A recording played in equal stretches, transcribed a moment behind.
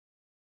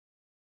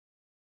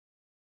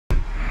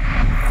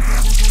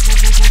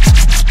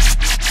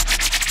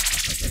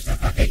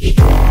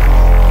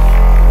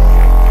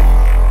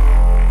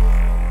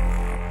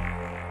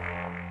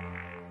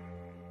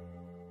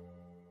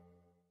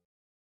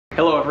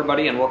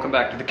everybody, and welcome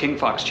back to the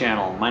KingFox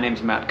Channel. My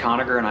name's Matt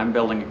Conager and I'm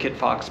building a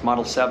KingFox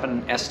Model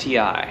 7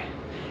 STI.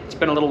 It's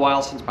been a little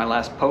while since my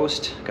last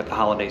post. Got the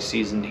holiday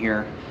season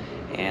here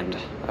and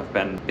I've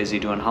been busy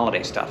doing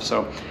holiday stuff.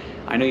 So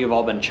I know you've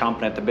all been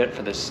chomping at the bit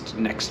for this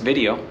next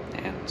video,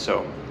 and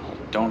so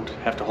don't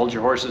have to hold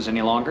your horses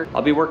any longer.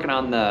 I'll be working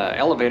on the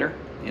elevator,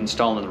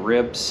 installing the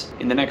ribs.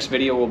 In the next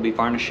video we'll be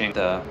varnishing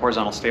the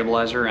horizontal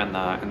stabilizer and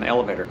the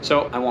elevator.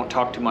 So I won't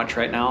talk too much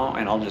right now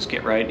and I'll just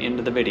get right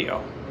into the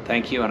video.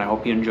 Thank you and I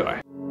hope you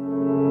enjoy.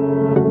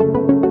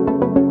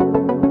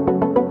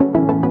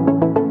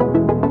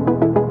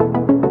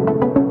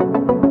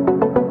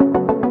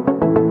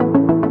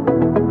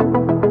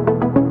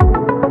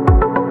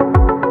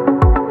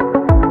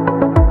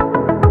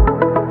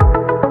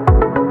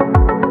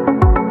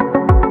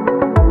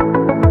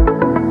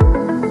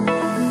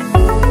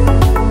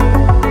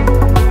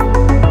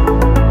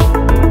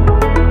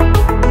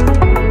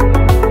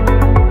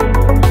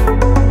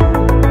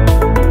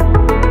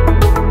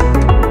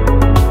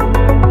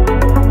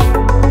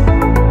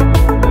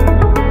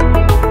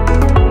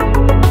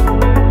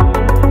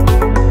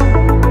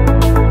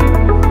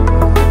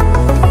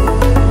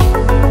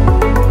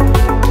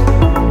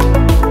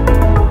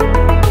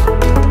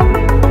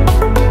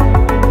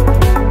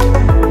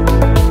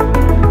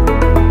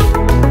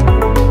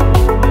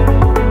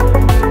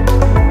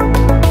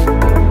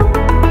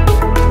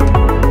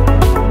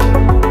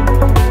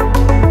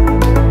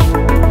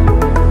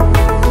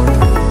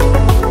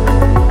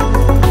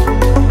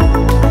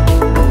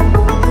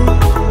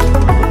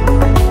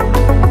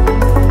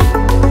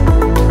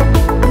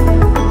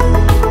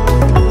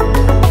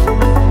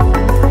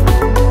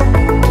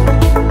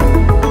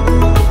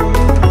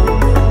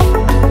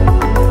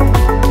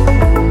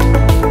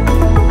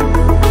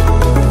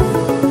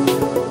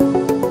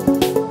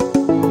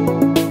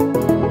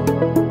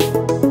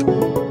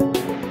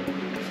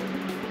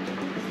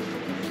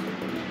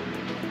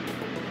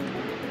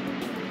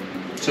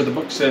 So the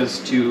book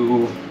says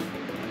to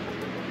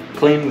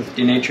clean with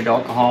denatured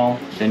alcohol,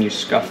 then you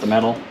scuff the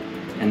metal,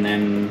 and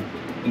then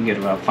you get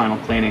a final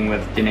cleaning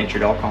with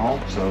denatured alcohol.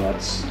 So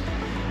that's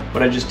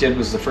what I just did,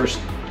 was the first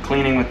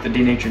cleaning with the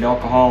denatured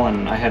alcohol,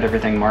 and I had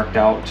everything marked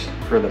out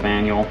for the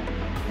manual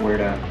where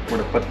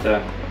to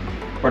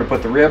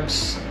put the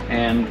ribs.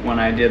 And when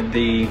I did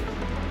the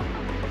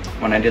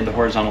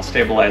horizontal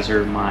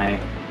stabilizer,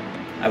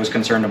 I was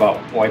concerned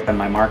about wiping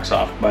my marks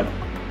off, but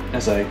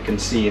as I can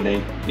see,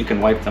 you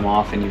can wipe them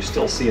off and you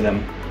still see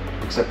them,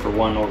 except for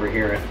one over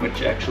here,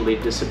 which actually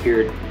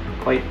disappeared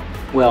quite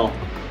well.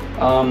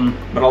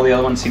 But all the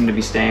other ones seem to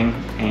be staying,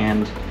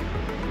 and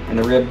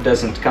the rib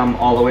doesn't come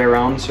all the way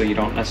around, so you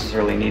don't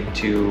necessarily need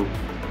to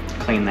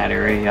clean that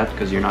area yet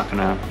because you're not going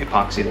to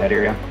epoxy that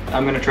area.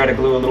 I'm going to try to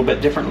glue a little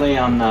bit differently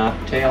on the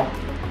tail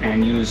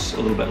and use a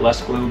little bit less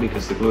glue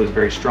because the glue is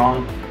very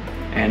strong.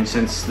 And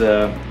since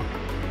the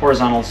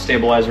horizontal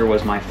stabilizer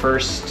was my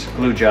first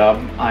glue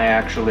job,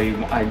 I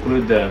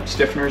glued the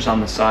stiffeners on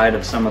the side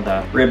of some of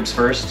the ribs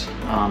first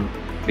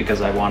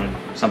because I wanted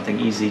something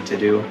easy to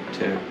do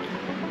to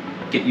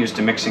get used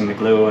to mixing the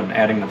glue and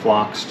adding the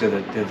flocks to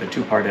the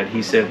two-part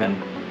adhesive,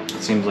 and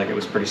it seems like it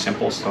was pretty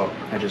simple, so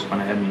I just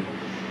went ahead and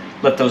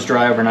let those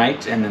dry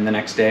overnight, and then the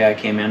next day I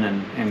came in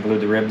and glued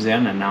the ribs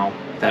in, and now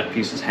that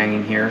piece is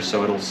hanging here,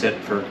 so it'll sit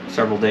for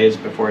several days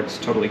before it's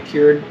totally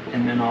cured,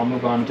 and then I'll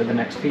move on to the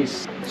next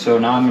piece. So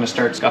now I'm going to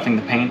start scuffing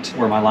the paint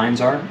where my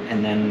lines are,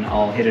 and then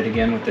I'll hit it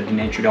again with the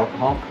denatured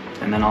alcohol,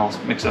 and then I'll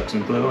mix up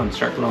some glue and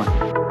start gluing.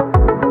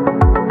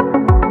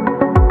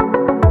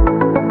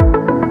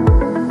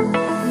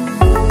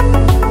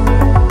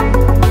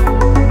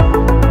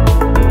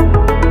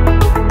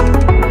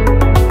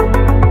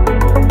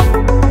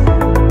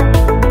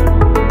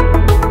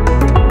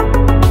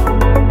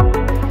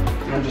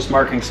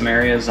 Marking some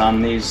areas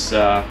on these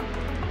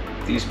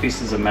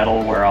pieces of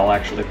metal where I'll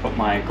actually put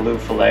my glue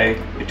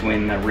fillet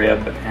between the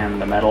rib and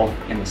the metal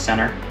in the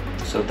center,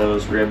 so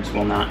those ribs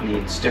will not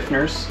need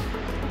stiffeners.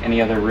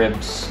 Any other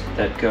ribs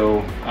that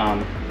go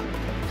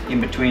in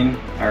between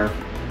are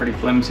pretty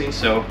flimsy,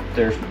 so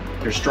they're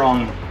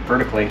strong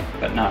vertically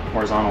but not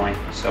horizontally,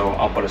 so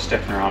I'll put a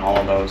stiffener on all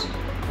of those,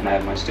 and I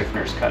have my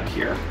stiffeners cut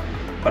here.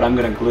 But I'm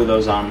going to glue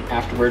those on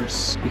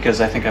afterwards because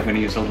I think I'm going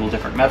to use a little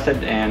different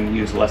method and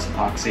use less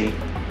epoxy,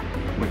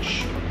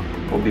 which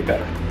will be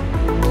better.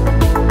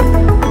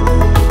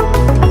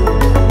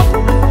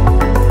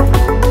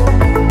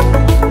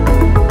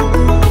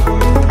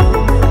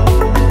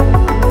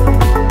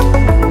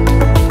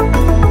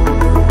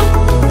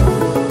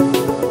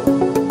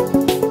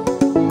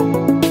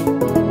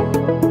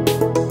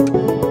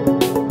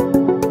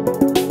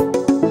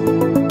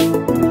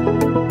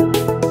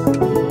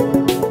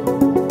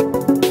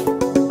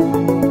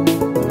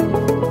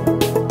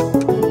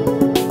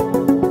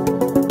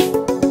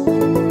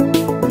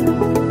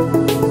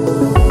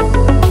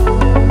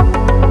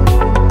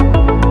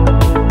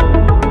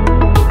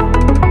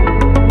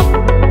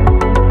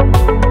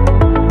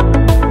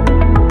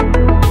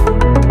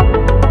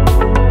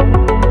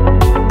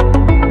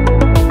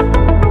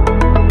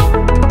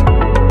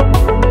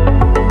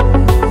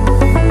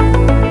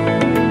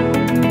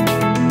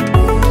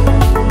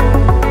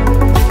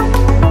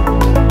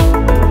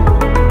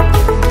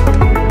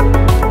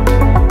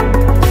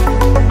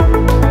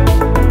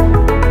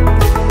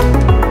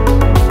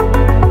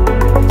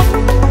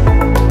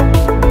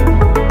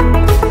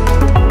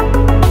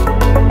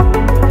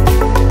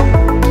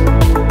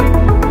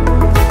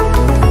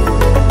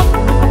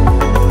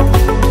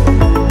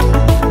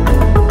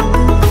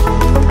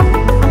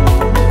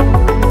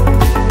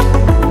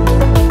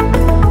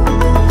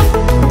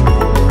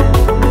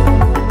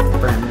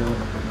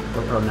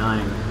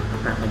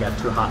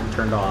 too hot and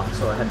turned off,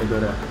 so I had to go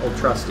to old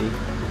trusty,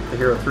 the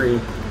Hero 3.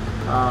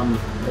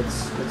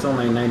 It's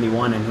only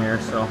 91 in here,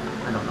 so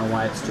I don't know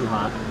why it's too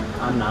hot.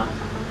 I'm not.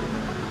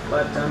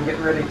 But I'm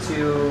getting ready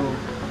to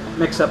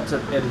mix up the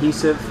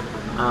adhesive.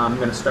 I'm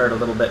going to start a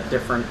little bit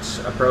different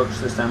approach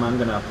this time. I'm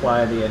going to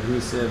apply the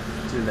adhesive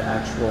to the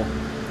actual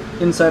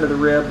inside of the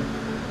rib,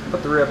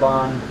 put the rib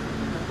on,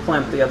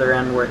 clamp the other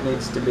end where it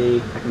needs to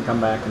be. I can come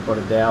back and put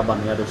a dab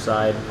on the other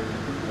side,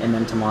 and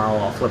then tomorrow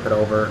I'll flip it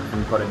over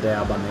and put a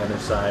dab on the other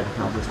side.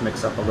 I'll just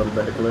mix up a little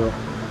bit of glue.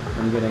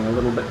 I'm getting a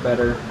little bit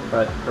better,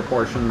 but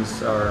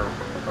proportions are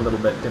a little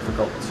bit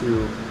difficult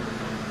to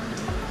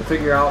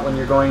figure out when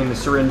you're going into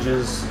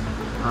syringes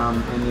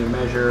and you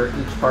measure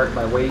each part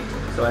by weight.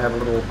 So I have a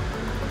little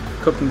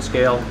cooking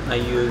scale. I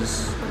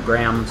use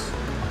grams,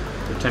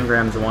 so 10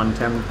 grams of one,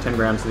 10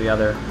 grams of the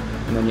other,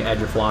 and then you add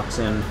your flocks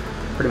in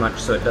pretty much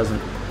so it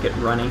doesn't get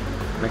runny.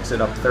 Mix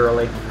it up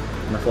thoroughly,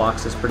 and the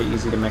flocks is pretty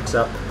easy to mix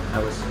up.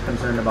 I was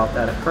concerned about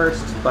that at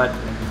first, but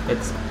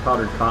it's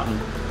powdered cotton.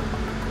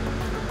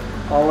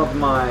 All of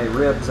my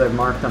ribs I've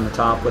marked on the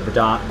top with a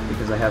dot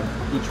because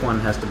each one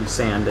has to be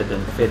sanded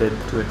and fitted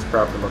to its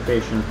proper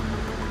location.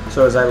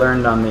 So as I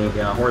learned on the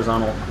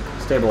horizontal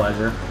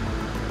stabilizer,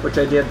 which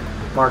I did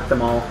mark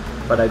them all,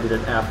 but I did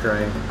it after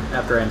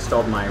I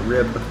installed my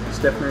rib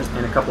stiffeners,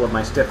 and a couple of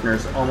my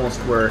stiffeners almost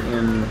were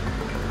in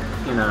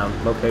a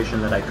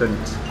location that I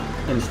couldn't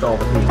install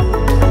the feet.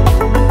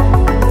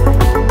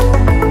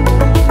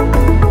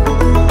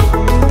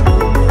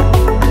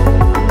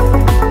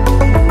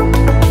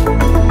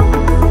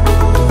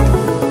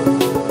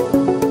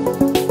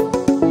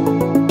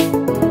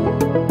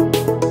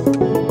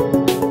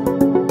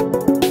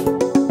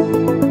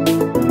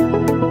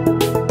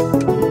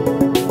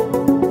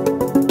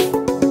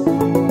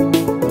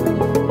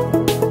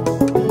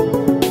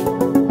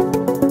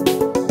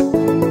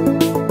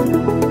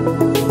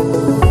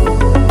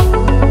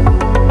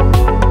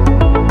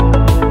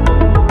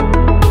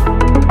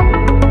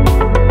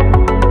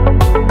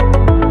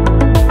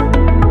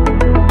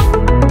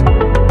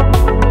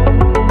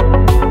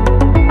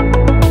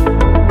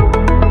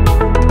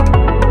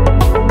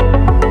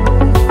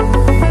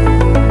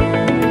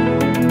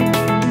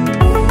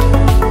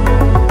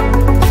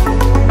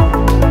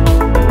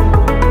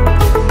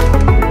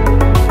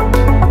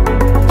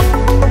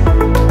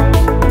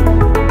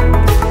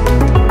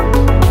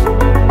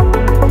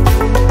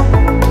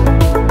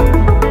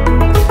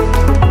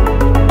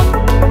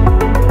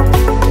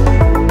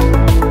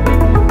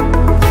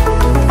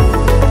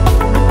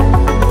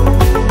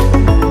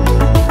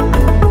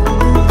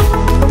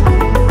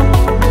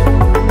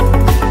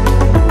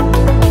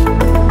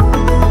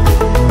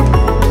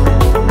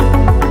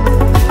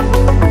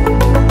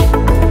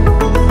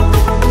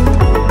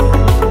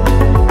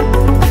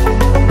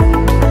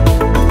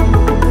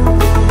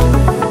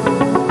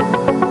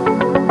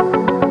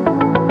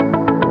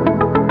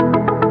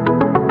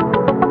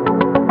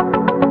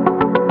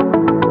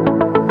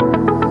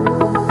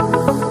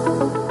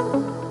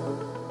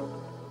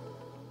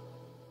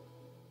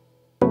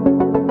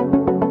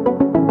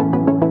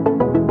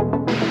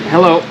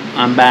 Hello,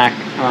 I'm back.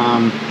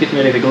 Getting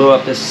ready to glue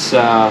up this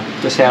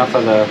half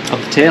of the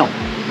tail.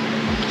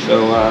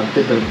 So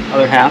did the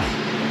other half,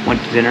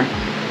 went to dinner.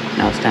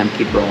 Now it's time to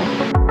keep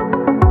rolling.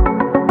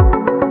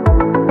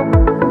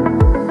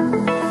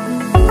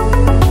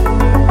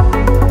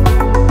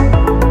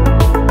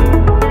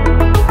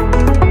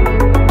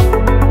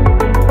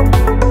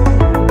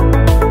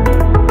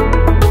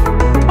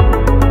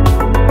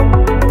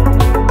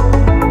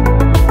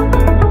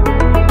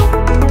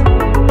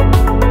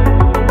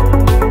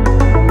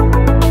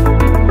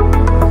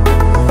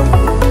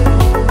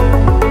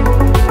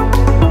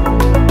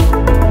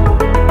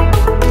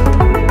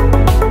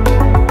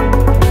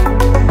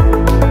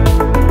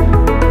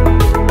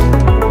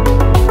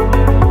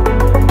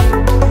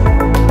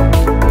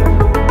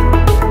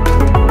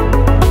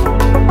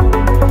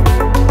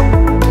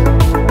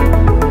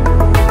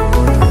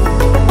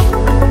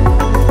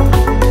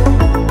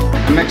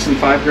 Mixing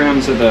 5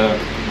 grams of the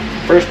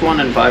first one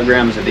and 5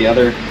 grams of the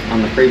other.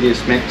 On the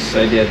previous mix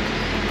I did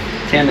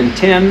 10 and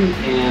 10,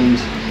 and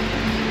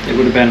it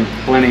would have been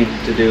plenty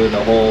to do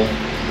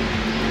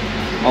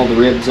all the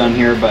ribs on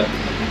here, but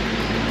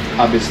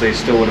obviously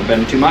still would have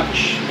been too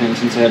much. And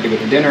since I had to go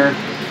to dinner,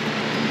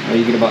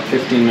 you get about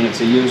 15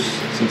 minutes of use.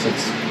 Since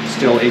it's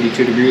still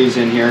 82 degrees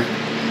in here,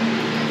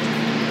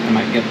 I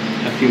might get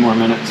a few more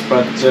minutes,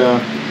 but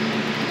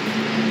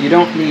you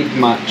don't need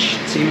much.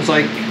 It seems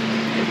like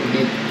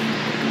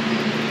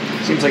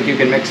you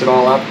can mix it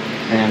all up,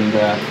 and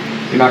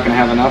you're not going to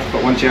have enough,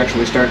 but once you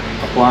actually start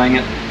applying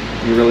it,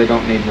 you really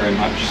don't need very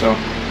much. So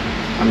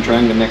I'm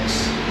trying to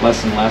mix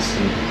less and less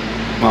and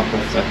come up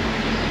with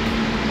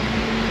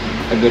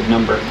a good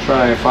number.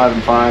 Try 5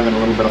 and 5 and a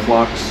little bit of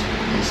flocks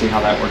and see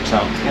how that works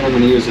out. And I'm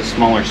going to use a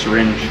smaller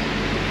syringe.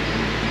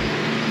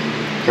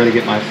 Try to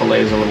get my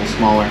fillets a little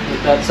smaller.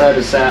 That side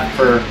is sat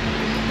for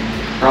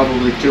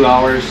probably 2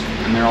 hours,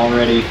 and they're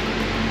already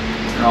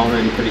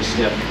pretty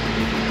stiff.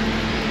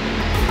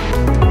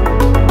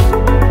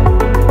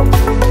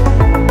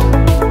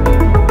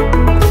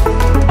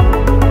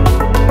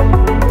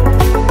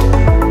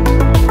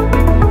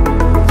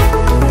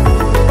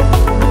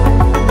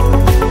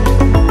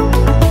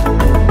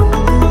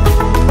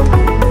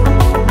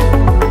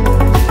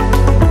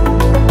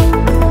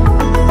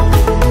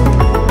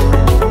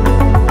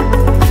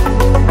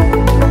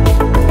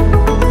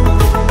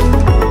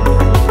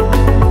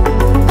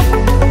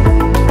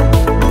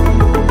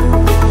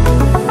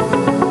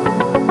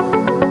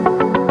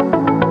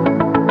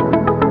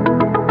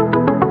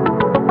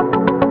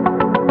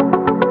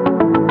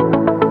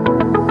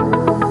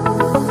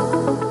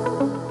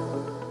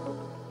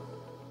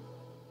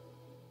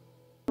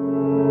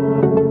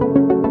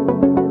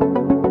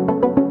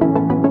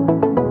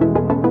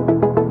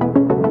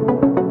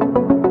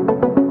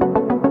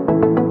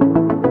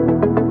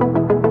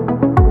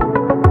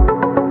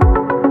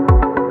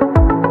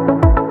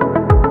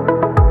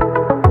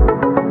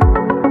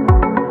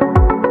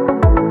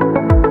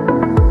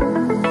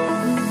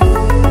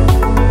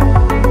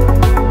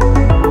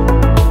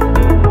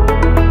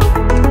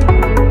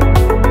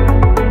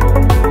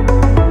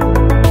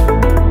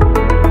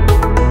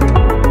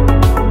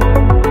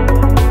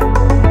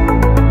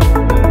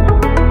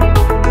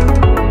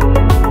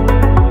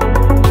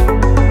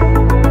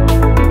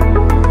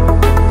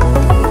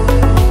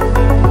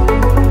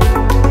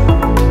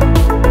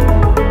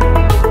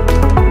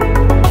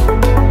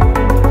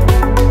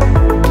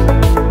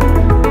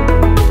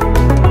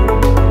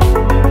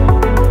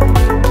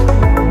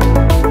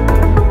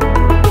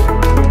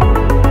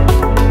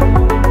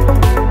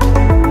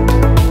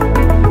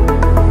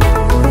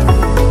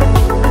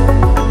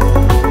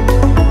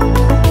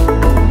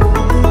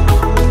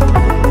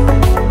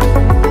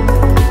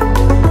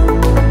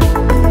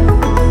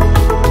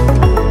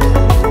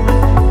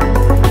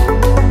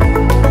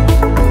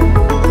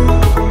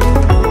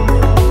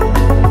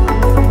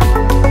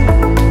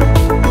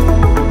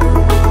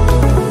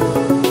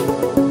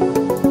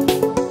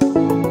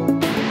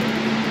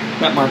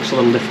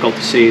 little difficult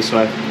to see, so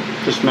I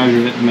just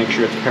measured it to make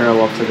sure it's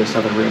parallel to this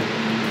other rib.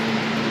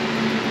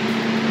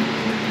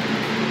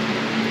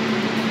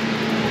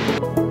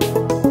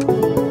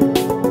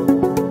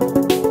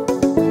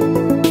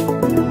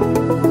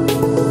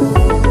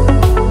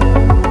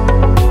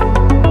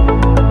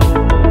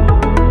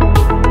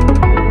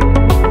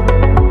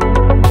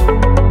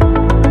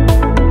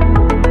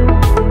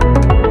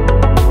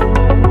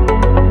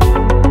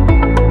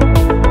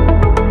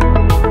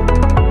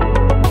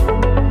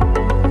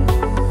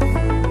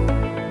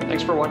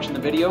 Thanks for watching the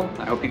video.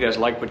 I hope you guys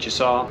liked what you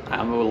saw.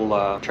 I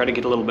will try to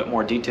get a little bit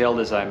more detailed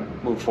as I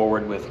move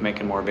forward with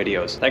making more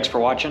videos. Thanks for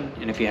watching,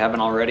 and if you haven't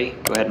already,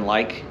 go ahead and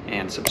like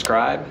and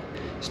subscribe.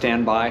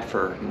 Stand by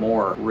for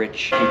more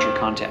rich future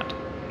content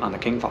on the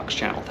KingFox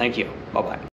channel. Thank you. Bye-bye.